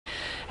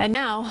And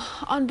now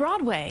on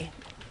Broadway,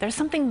 there's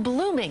something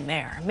blooming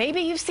there. Maybe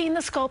you've seen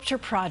the sculpture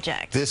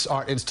project. This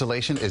art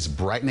installation is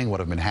brightening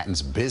one of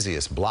Manhattan's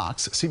busiest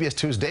blocks. CBS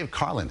 2's Dave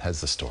Carlin has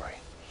the story.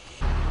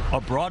 A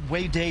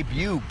Broadway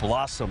debut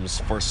blossoms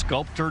for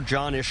sculptor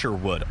John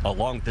Isherwood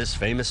along this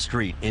famous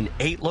street in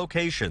 8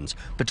 locations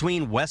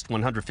between West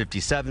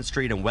 157th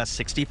Street and West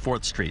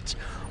 64th Streets.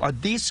 Are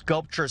these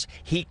sculptures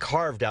he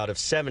carved out of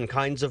 7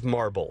 kinds of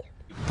marble?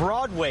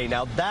 Broadway,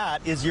 now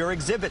that is your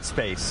exhibit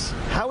space.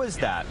 How is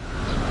that?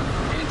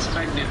 It's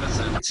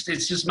magnificent.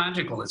 It's just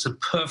magical. It's a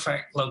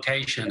perfect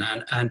location,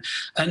 and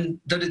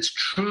that it's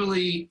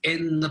truly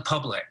in the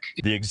public.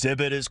 The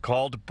exhibit is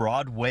called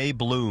Broadway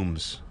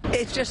Blooms.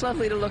 It's just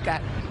lovely to look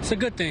at. It's a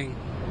good thing.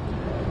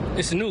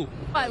 It's new.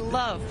 I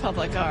love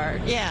public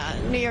art. Yeah,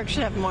 New York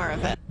should have more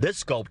of it. This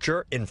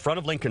sculpture in front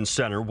of Lincoln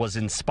Center was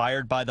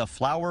inspired by the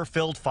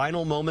flower-filled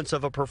final moments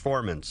of a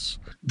performance.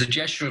 The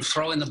gesture of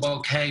throwing the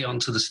bouquet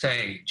onto the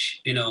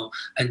stage,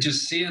 and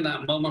just seeing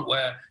that moment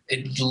where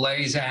it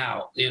lays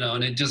out,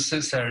 and it just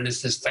sits there and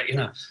it's this,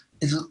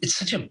 it's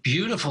such a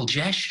beautiful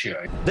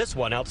gesture. This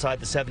one outside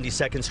the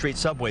 72nd Street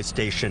subway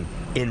station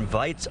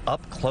invites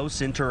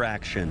up-close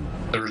interaction.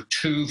 There are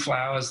 2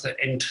 flowers that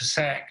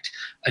intersect,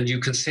 and you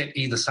can sit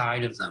either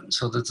side of them.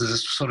 So that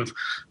there's sort of,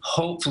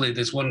 hopefully,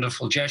 this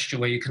wonderful gesture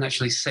where you can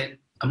actually sit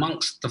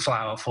amongst the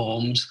flower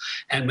forms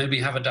and maybe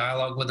have a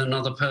dialogue with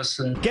another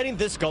person. Getting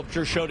this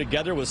sculpture show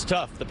together was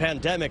tough. The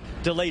pandemic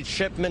delayed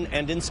shipment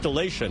and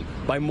installation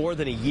by more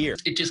than a year.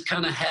 It just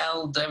kind of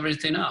held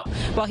everything up.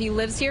 While he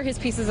lives here, his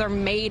pieces are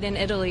made in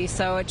Italy,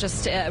 so it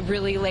just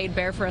really laid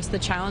bare for us the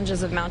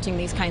challenges of mounting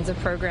these kinds of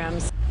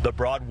programs. The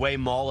Broadway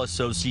Mall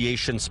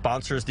Association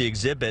sponsors the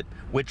exhibit,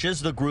 which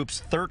is the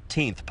group's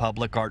 13th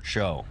public art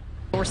show.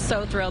 We're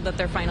so thrilled that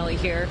they're finally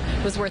here.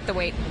 It was worth the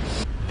wait.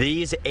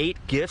 These 8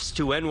 gifts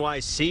to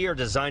NYC are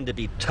designed to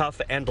be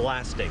tough and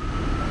lasting,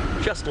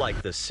 just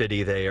like the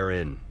city they are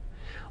in.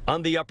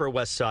 On the Upper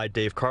West Side,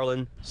 Dave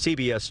Carlin,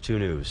 CBS 2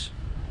 News.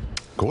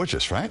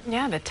 Gorgeous, right?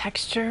 Yeah, the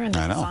texture and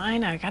the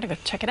design. I gotta go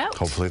check it out.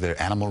 Hopefully they're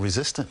animal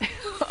resistant.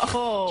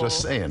 Oh.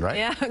 Just saying, right?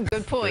 Yeah,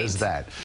 good point. There's that.